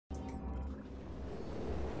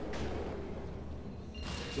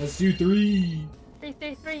Let's do 3. 3,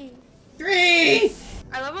 3, 3. 3!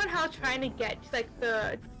 I love how trying to get like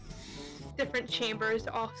the different chambers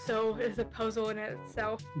also is a puzzle in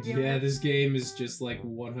itself. Yeah, this game is just like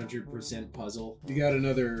 100% puzzle. You got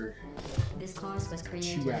another. This course was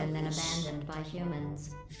created and then abandoned by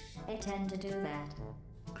humans. They tend to do that.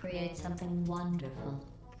 Create something wonderful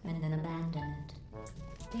and then abandon it.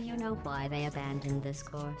 Do you know why they abandoned this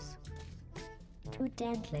course? Too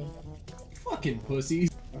deadly. Fucking pussies.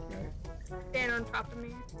 Okay. Stand on top of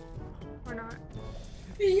me. Or not.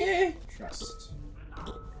 Yeah. Trust.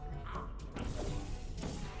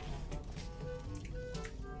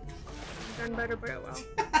 Done better, but it will.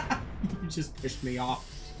 You just pushed me off.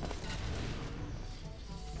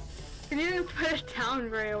 You didn't even put it down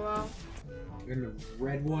very well. And the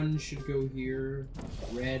red one should go here.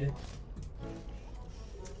 Red.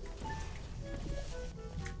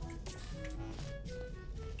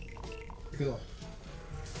 Cool.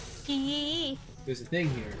 Gee. There's a thing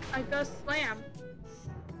here. I go slam.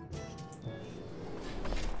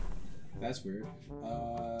 That's weird.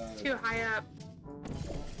 Too high up.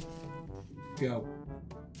 Go.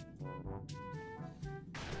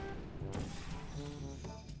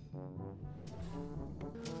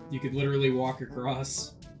 You could literally walk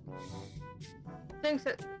across. Thinks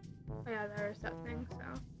that. Oh yeah, there's that thing. So.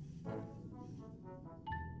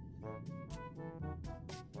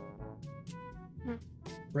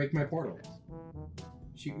 Break my portal.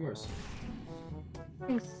 Shoot yours.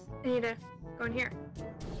 Thanks. I need to go in here.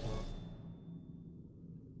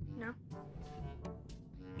 No.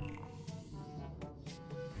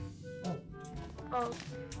 Oh. Oh.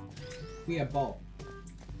 We have ball.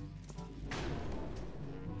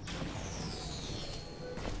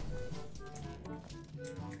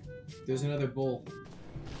 There's another bull.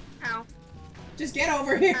 Ow. Just get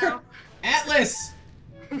over here! Ow. Atlas!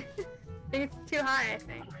 I think it's too high, I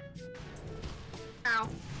think. Ow.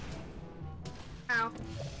 Ow.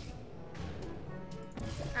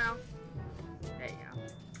 Ow. There you go.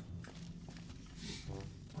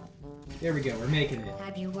 There we go, we're making it.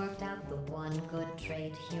 Have you worked out the one good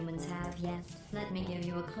trait humans have yet? Let me give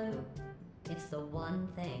you a clue. It's the one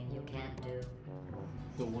thing you can't do.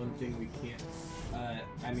 The one thing we can't...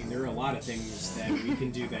 I mean, there are a lot of things that we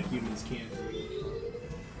can do that humans can't do.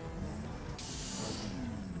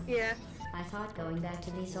 Yeah. I thought going back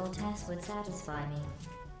to these old tests would satisfy me.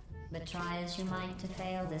 But try as you might to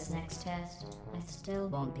fail this next test, I still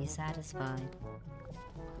won't be satisfied.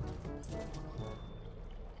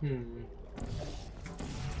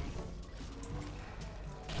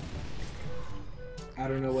 I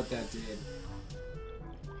don't know what that did.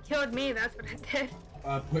 Killed me, that's what it did.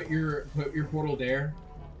 Put your portal there.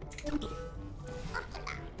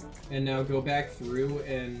 And now go back through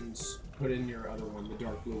and put in your other one, the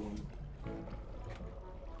dark blue one.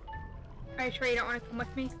 Are you sure you don't want to come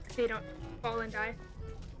with me? So you don't fall and die?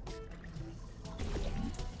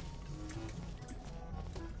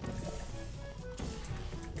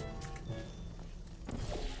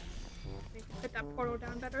 Maybe put that portal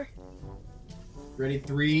down better. Ready?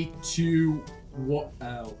 3, 2, 1.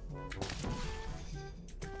 Oh.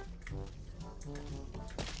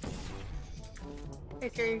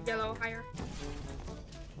 Is your yellow higher?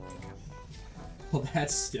 Well,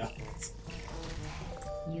 that's stuck.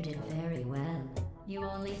 You did very well. You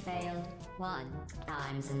only failed 1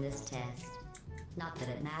 times in this test. Not that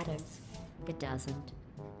it matters. It doesn't.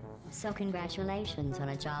 So congratulations on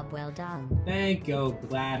a job well done. Thank you,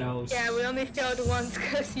 GLaDOS. Yeah, we only failed once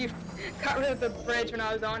because you got rid of the bridge when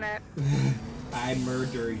I was on it. I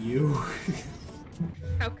murder you.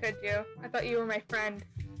 How could you? I thought you were my friend.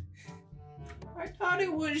 I thought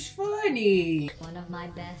it was funny. One of my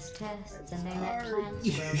best tests, and they let plants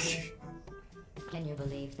grow here. Can you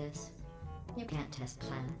believe this? You can't test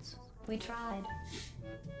plants. We tried.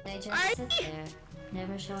 They just sit there,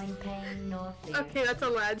 never showing pain nor fear. Okay, that's a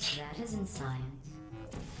ledge. That isn't science.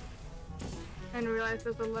 I didn't realize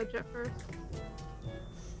there was a ledge at first.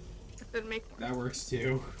 That didn't make sense. That works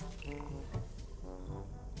too.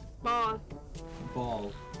 Ball.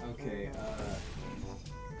 Ball. Okay,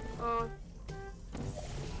 Oh.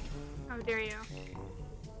 How dare you?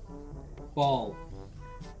 Ball.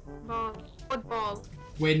 Ball. Hold ball.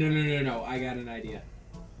 Wait, no. I got an idea.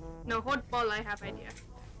 No, hold ball, I have idea.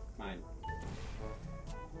 Fine.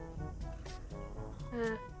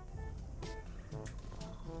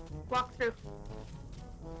 Walk through.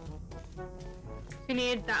 You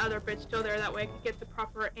need that other bridge still there, that way I could get the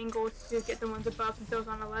proper angles to get the ones above since it was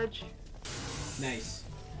on a ledge. Nice.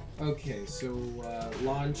 Okay, so,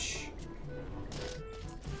 launch...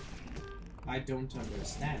 I don't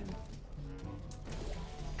understand.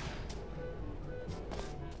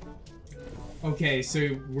 Okay,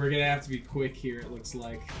 so we're gonna have to be quick here, it looks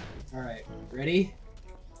like. Alright, ready?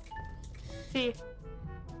 See.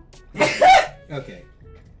 Okay.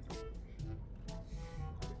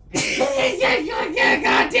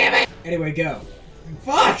 God damn it! Anyway, go.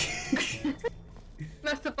 Fuck!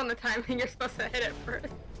 Messed up on the timing, you're supposed to hit it first.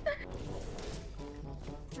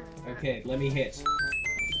 Okay, let me hit.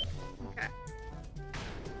 Okay.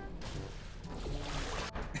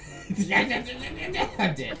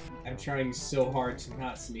 I'm dead. I'm trying so hard to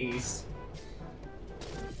not sneeze.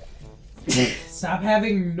 Stop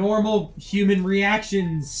having normal human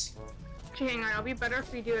reactions. Actually, hang on, it'll be better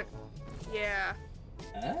if we do it. Yeah.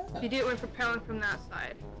 If you do it when propelling from that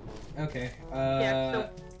side. Okay. Yeah, so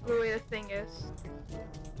the way the thing is.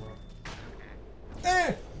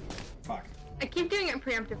 Okay. Fuck. I keep doing it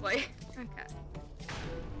preemptively.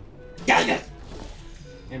 Okay.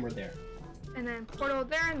 And we're there. And then portal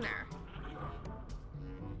there and there.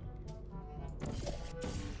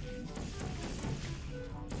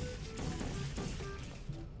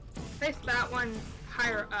 Place that one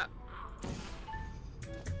higher up.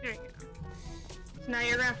 There you go. So now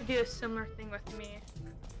you're gonna have to do a similar thing with me.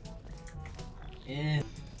 And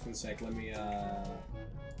 1 sec, let me No,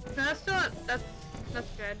 that's still that's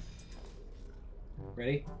good.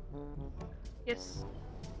 Ready? Yes.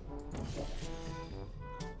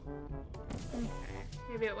 Okay.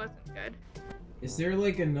 Maybe it wasn't good. Is there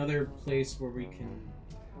like another place where we can...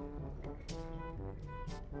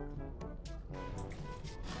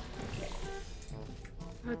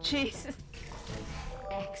 Oh jeez.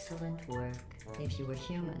 Excellent work. If you were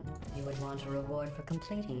human, you would want a reward for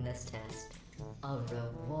completing this test. A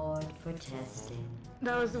reward for testing.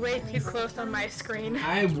 That was way too close on my screen.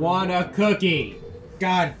 I want a cookie!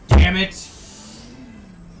 God damn it!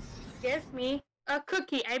 Give me a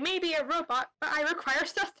cookie. I may be a robot, but I require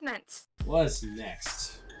sustenance. What's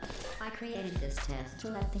next? I created this test to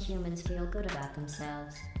let the humans feel good about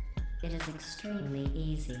themselves. It is extremely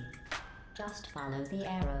easy. Just follow the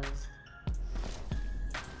arrows.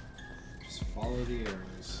 Just follow the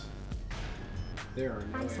arrows. There are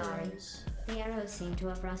no I'm sorry. arrows. The arrows seem to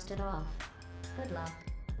have rusted off. Good luck.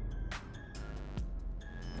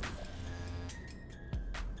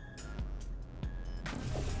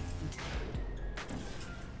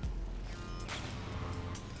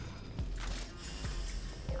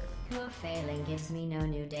 Your failing gives me no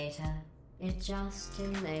new data. It just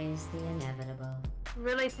delays the inevitable.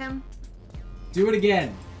 Really, Tim? Do it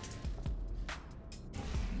again!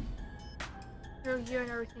 You're and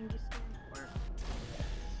everything you stand for.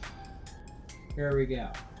 Here we go.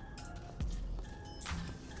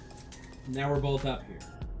 Now we're both up here.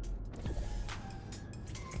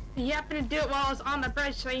 You happened to do it while I was on the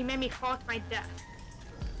bridge, so you made me fall to my death.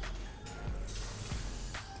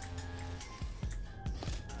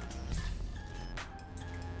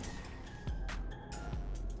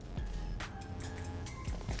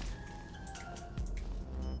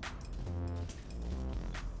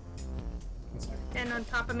 Stand on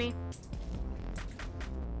top of me.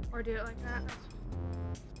 Or do it like that.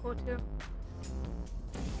 That's cool too.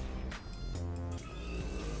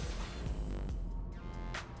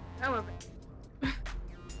 I love it.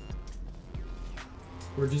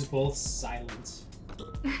 We're just both silent.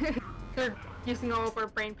 We're using all of our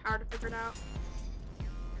brain power to figure it out.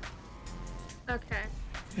 Okay.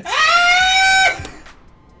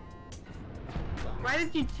 Why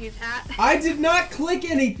did you do that? I did not click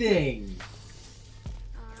anything!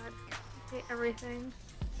 God, I hate everything.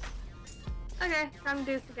 Okay, time to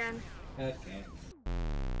do this again. Okay.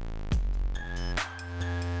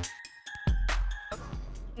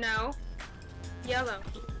 No. Yellow.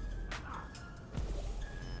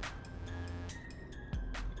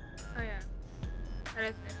 Oh yeah. That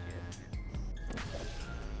is an issue, isn't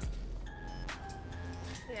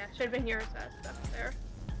it? Yeah, should have been yours stuff there.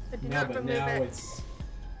 So do No, not but remove now it. it's...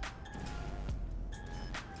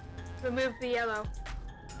 Remove the yellow.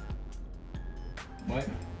 What?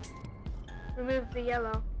 Remove the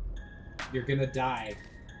yellow. You're gonna die.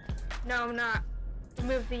 No, I'm not.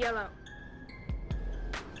 Remove the yellow.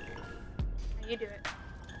 Now you do it.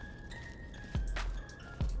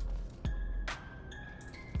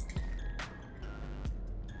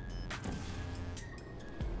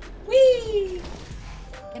 Whee!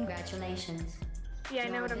 Congratulations. Yeah, I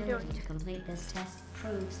know what I'm Your ability doing. to complete this test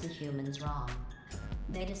proves the humans wrong.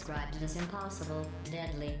 They described it as impossible,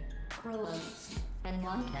 deadly, cruel, and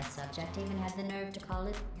one test subject even had the nerve to call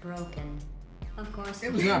it broken. Of course,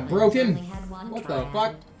 It was not humans broken. only had one What try the at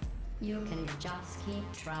fuck? it. You can just keep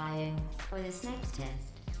trying. For this next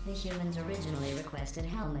test, the humans originally requested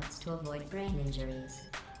helmets to avoid brain injuries.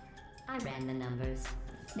 I ran the numbers.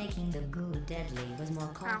 Making the goo deadly was more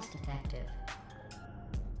cost-effective.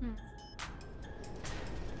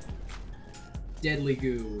 Deadly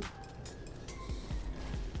goo.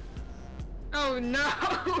 Oh no!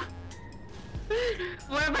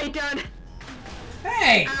 What have I done?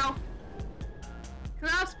 Hey! Ow.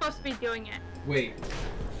 Because I was supposed to be doing it. Wait.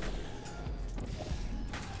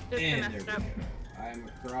 Just to And mess there it we up. go. I'm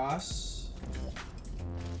across.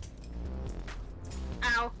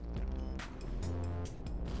 Ow.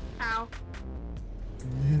 Ow.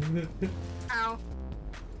 Ow.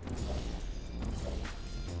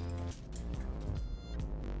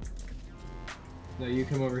 Now you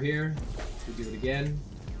come over here. We do it again.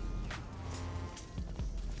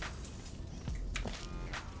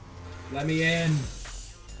 Let me in.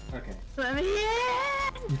 Okay. Let me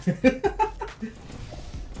in!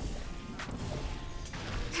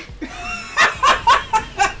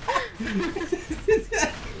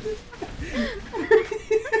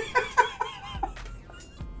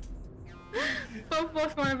 Both of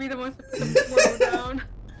us want to be the ones to put the portal down.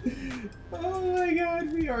 Oh my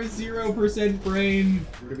god, we are 0% brain.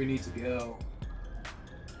 Where do we need to go?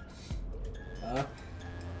 Up.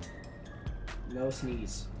 No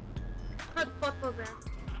sneeze. Put portal there.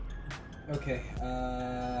 Okay,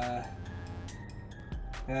 I'm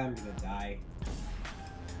gonna die.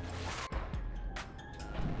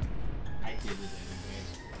 I did it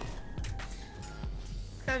anyways.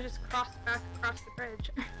 Gotta just cross back across the bridge.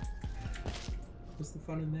 What's the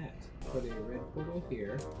fun in that? Put a red portal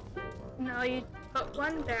here. No, you put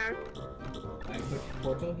one there. I put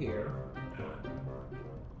portal here.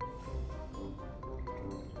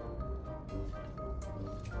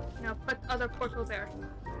 No, put other portal there.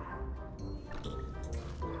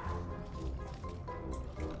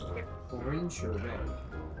 Here. Orange or red?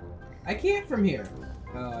 I can't from here!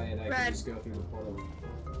 Oh, and I Red. can just go through the portal.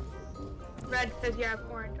 Red says you have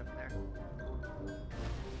orange up there.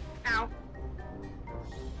 Ow.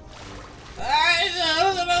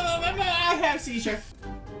 I have seizure.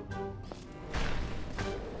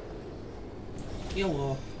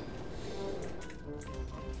 Hello.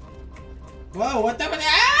 Whoa, what the?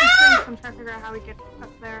 Ah! I'm trying to figure out how we get up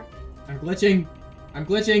there. I'm glitching. I'm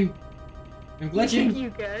glitching. I'm glitching. You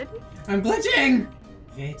good? I'm glitching.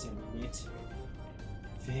 Wait a minute.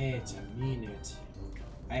 Wait a minute.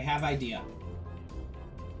 I have idea.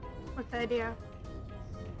 What's the idea?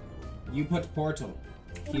 You put portal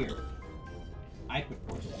here. I put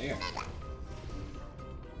portal there.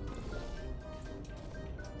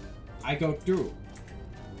 I go through.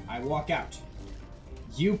 I walk out.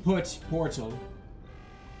 You put portal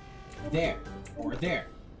there or there.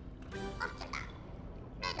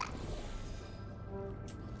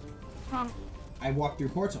 Wrong. I walk through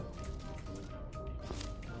portal.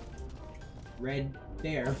 Red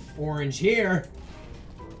there, orange here.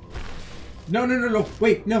 No, no, no, no.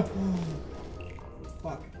 Wait, no.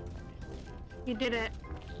 Fuck. You did it.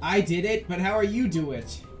 I did it, but how are you do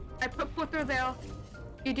it? I put portal there.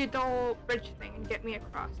 You did the whole bridge thing and get me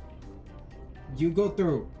across. You go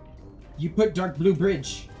through. You put dark blue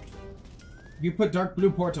bridge. You put dark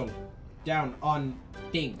blue portal down on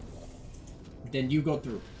thing. Then you go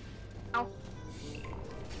through. Ow.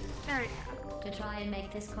 There you go. To try and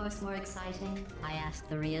make this course more exciting, I asked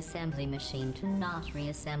the reassembly machine to not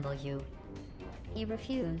reassemble you. He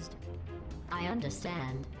refused. I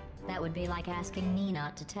understand. That would be like asking me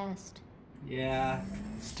not to test. Yeah,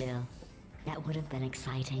 Still, that would have been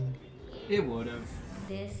exciting. it would have.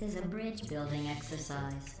 This is a bridge building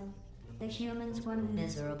exercise. The humans were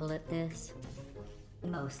miserable at this.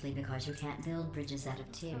 Mostly because you can't build bridges out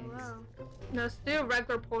of tears. Oh, wow. No, just do a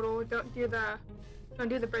regular portal. Don't do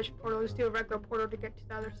the bridge portal. Just do a regular portal to get to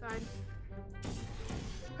the other side.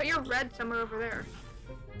 Put your red somewhere over there.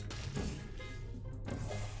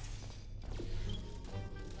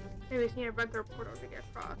 Maybe we just need a regular portal to get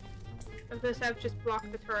across. But this have just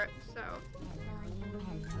blocked the turret, so.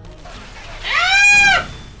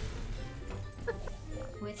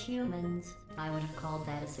 With humans, I would have called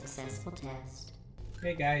that a successful test.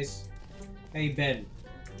 Hey guys. Hey Ben.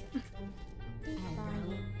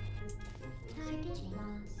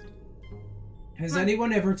 Has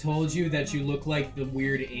anyone ever told you that you look like the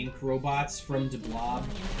weird ink robots from the Blob?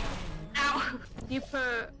 Ow! You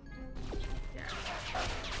put. Yeah.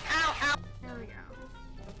 Ow, ow! There we go.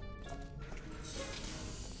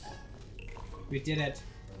 We did it.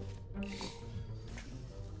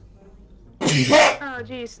 Oh,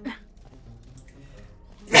 jeez.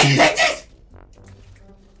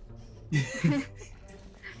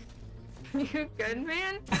 You good,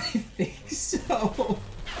 man? I think so.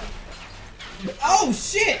 Oh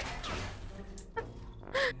shit!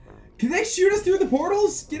 Can they shoot us through the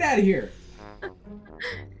portals? Get out of here.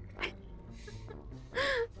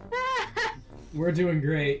 We're doing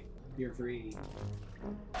great. You're free.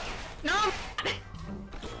 No!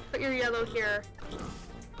 Put your yellow here.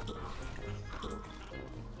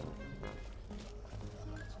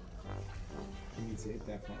 You need to hit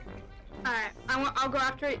that button. Alright, I'll go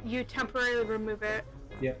after it. You temporarily remove it.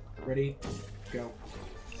 Yep. Ready? Go.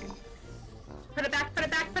 Put it back, put it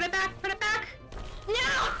back, put it back, put it back!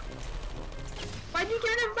 No! Why'd you get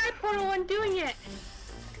rid of my portal when doing it?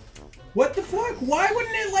 What the fuck? Why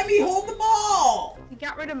wouldn't it let me hold the ball? You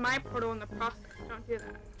got rid of my portal in the process. Don't do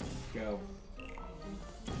that. Go.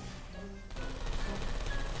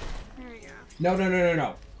 There you go. No, no, no, no,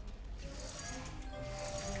 no.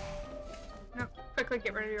 No, quickly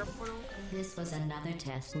get rid of your portal. This was another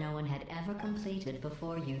test no one had ever completed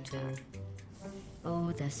before you two.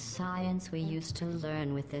 Oh, the science we used to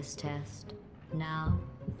learn with this test. Now,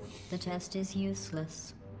 the test is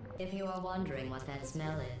useless. If you are wondering what that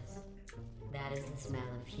smell is, that is the smell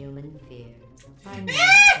of human fear. I know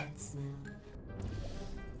that smell.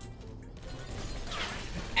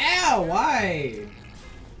 Ow, why?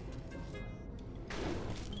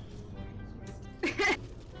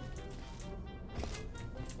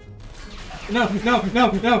 No, no,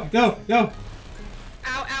 no, no, no, no.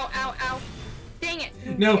 Ow, ow, ow, ow. Dang it.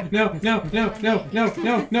 No, no, no, no, no, no,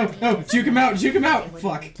 no, no, no. Juke him out, juke him out.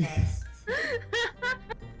 Fuck. Let's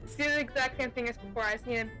do the exact same thing as before. I just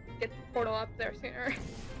need to get the portal up there sooner.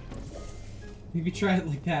 Maybe try it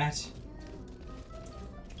like that.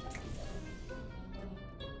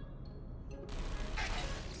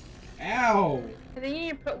 Ow. I think you need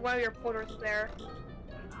to put one of your portals there.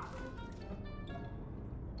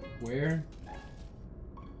 Where?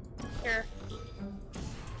 Here.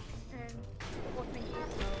 And what thing?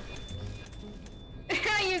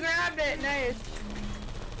 You grabbed it, nice.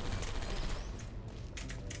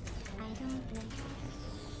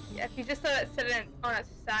 Yeah, if you just let it sit on its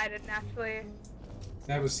side, it naturally.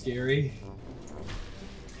 That was scary.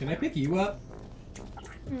 Can I pick you up?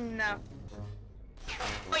 No.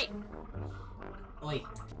 Wait. Oi.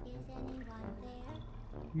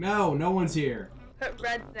 No, no one's here. Put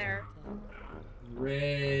red there.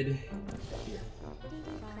 Red. Here.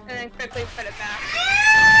 And then quickly put it back.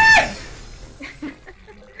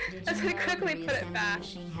 Let's quickly put it back. The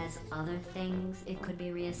machine has other things it could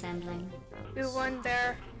be reassembling. Do one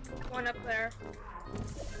there, one up there.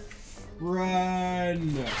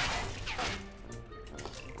 Run!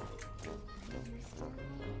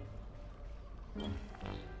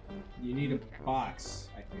 You need a box,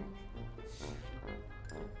 I think.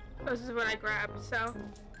 This is what I grabbed, so.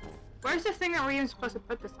 Where's the thing that we're even supposed to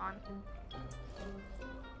put this on?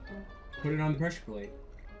 Put it on the pressure plate.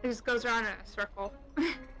 It just goes around in a circle.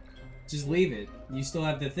 Just leave it. You still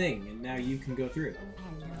have the thing, and now you can go through.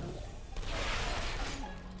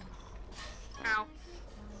 Ow.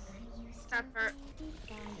 That hurt.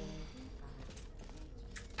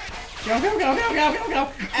 Go, go, go, go, go, go,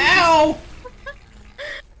 go! Ow!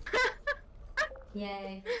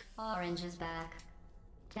 Yay, Orange is back.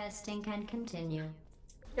 Testing can continue.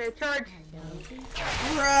 Okay, charge.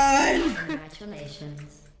 Run!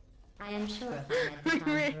 Congratulations. I am sure if I had the time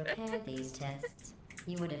to repair these tests,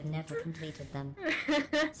 you would have never completed them.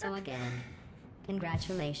 So again,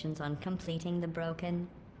 congratulations on completing the broken,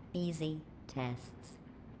 easy tests.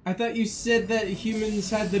 I thought you said that humans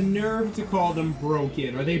had the nerve to call them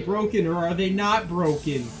broken. Are they broken or are they not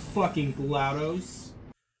broken? Fucking GLaDOS.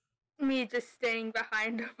 Me just staying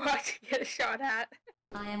behind to watch you get shot at.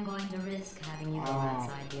 I am going to risk having you go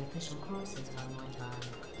outside the official courses one more time.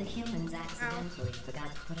 The humans accidentally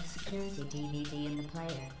forgot to put a security DVD in the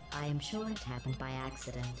player. I am sure it happened by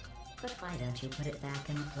accident. But why don't you put it back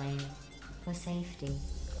in the player? For safety.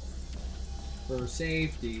 For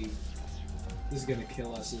safety. This is gonna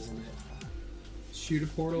kill us, isn't it? Shoot a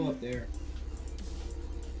portal up there.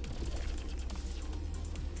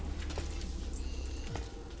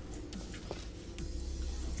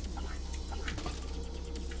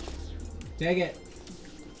 Take it.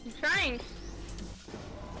 I'm trying.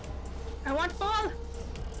 I want ball.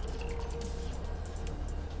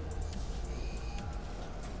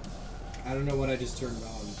 I don't know what I just turned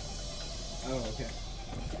on. Oh, okay.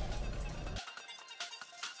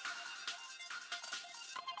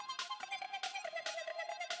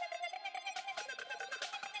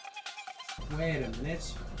 Wait a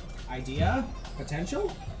minute. Idea?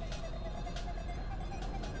 Potential?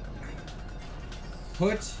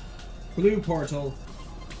 Put blue portal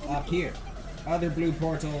up here. Other blue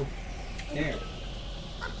portal there.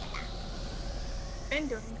 Been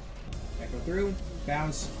doing. Echo through.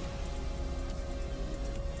 Bounce.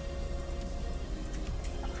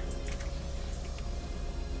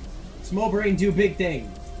 Small brain do big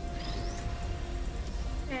thing.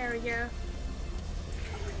 There we go.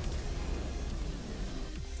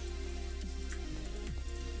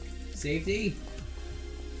 Safety.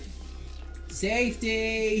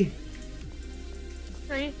 Safety.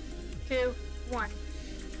 3, 2, 1.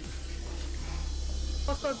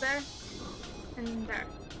 Also there. And there.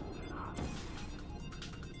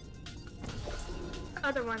 The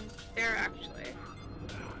other one there, actually.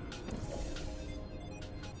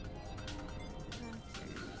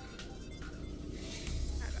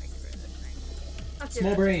 How do I get rid of this thing? I'll do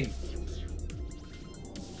Small that. brain.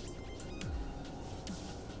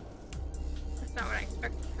 That's not what I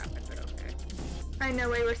expected to happen, but okay. I know,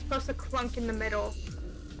 we were supposed to clunk in the middle.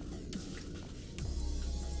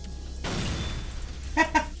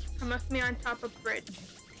 I must be on top of bridge.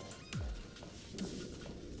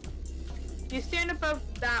 You stand above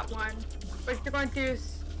that one. What you're going to do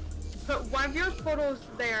is put one of your portals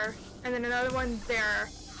there, and then another one there,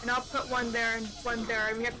 and I'll put one there and one there,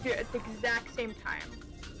 and we have to do it at the exact same time.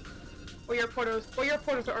 Well, your portals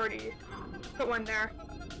are already. Put one there.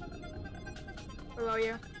 Below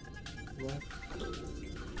you. What?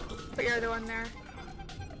 Put your other one there.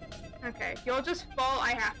 Okay, you'll just fall.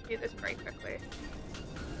 I have to do this very quickly.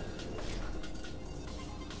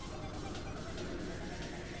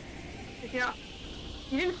 If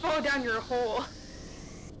you didn't fall down your hole.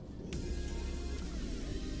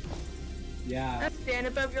 Yeah. Let's stand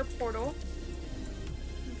above your portal.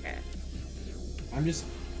 Okay. I'm just.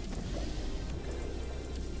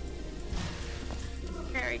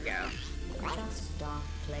 There we go. Just stop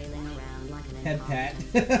flailing around like an Head pat.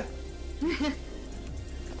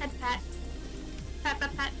 Head pat. Pat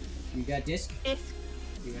pat pat. You got disc? Disc.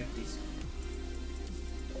 You got disc.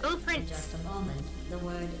 In Blueprints. just a moment, the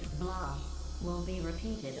word blah will be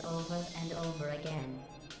repeated over and over again.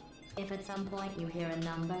 If at some point you hear a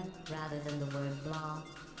number rather than the word blah,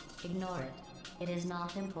 ignore it. It is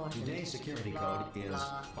not important. Today's security code is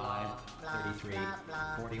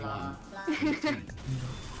 53341.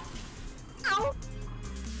 Ow!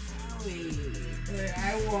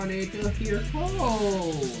 I wanted to hear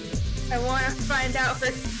code. I want to find out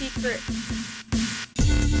her secret.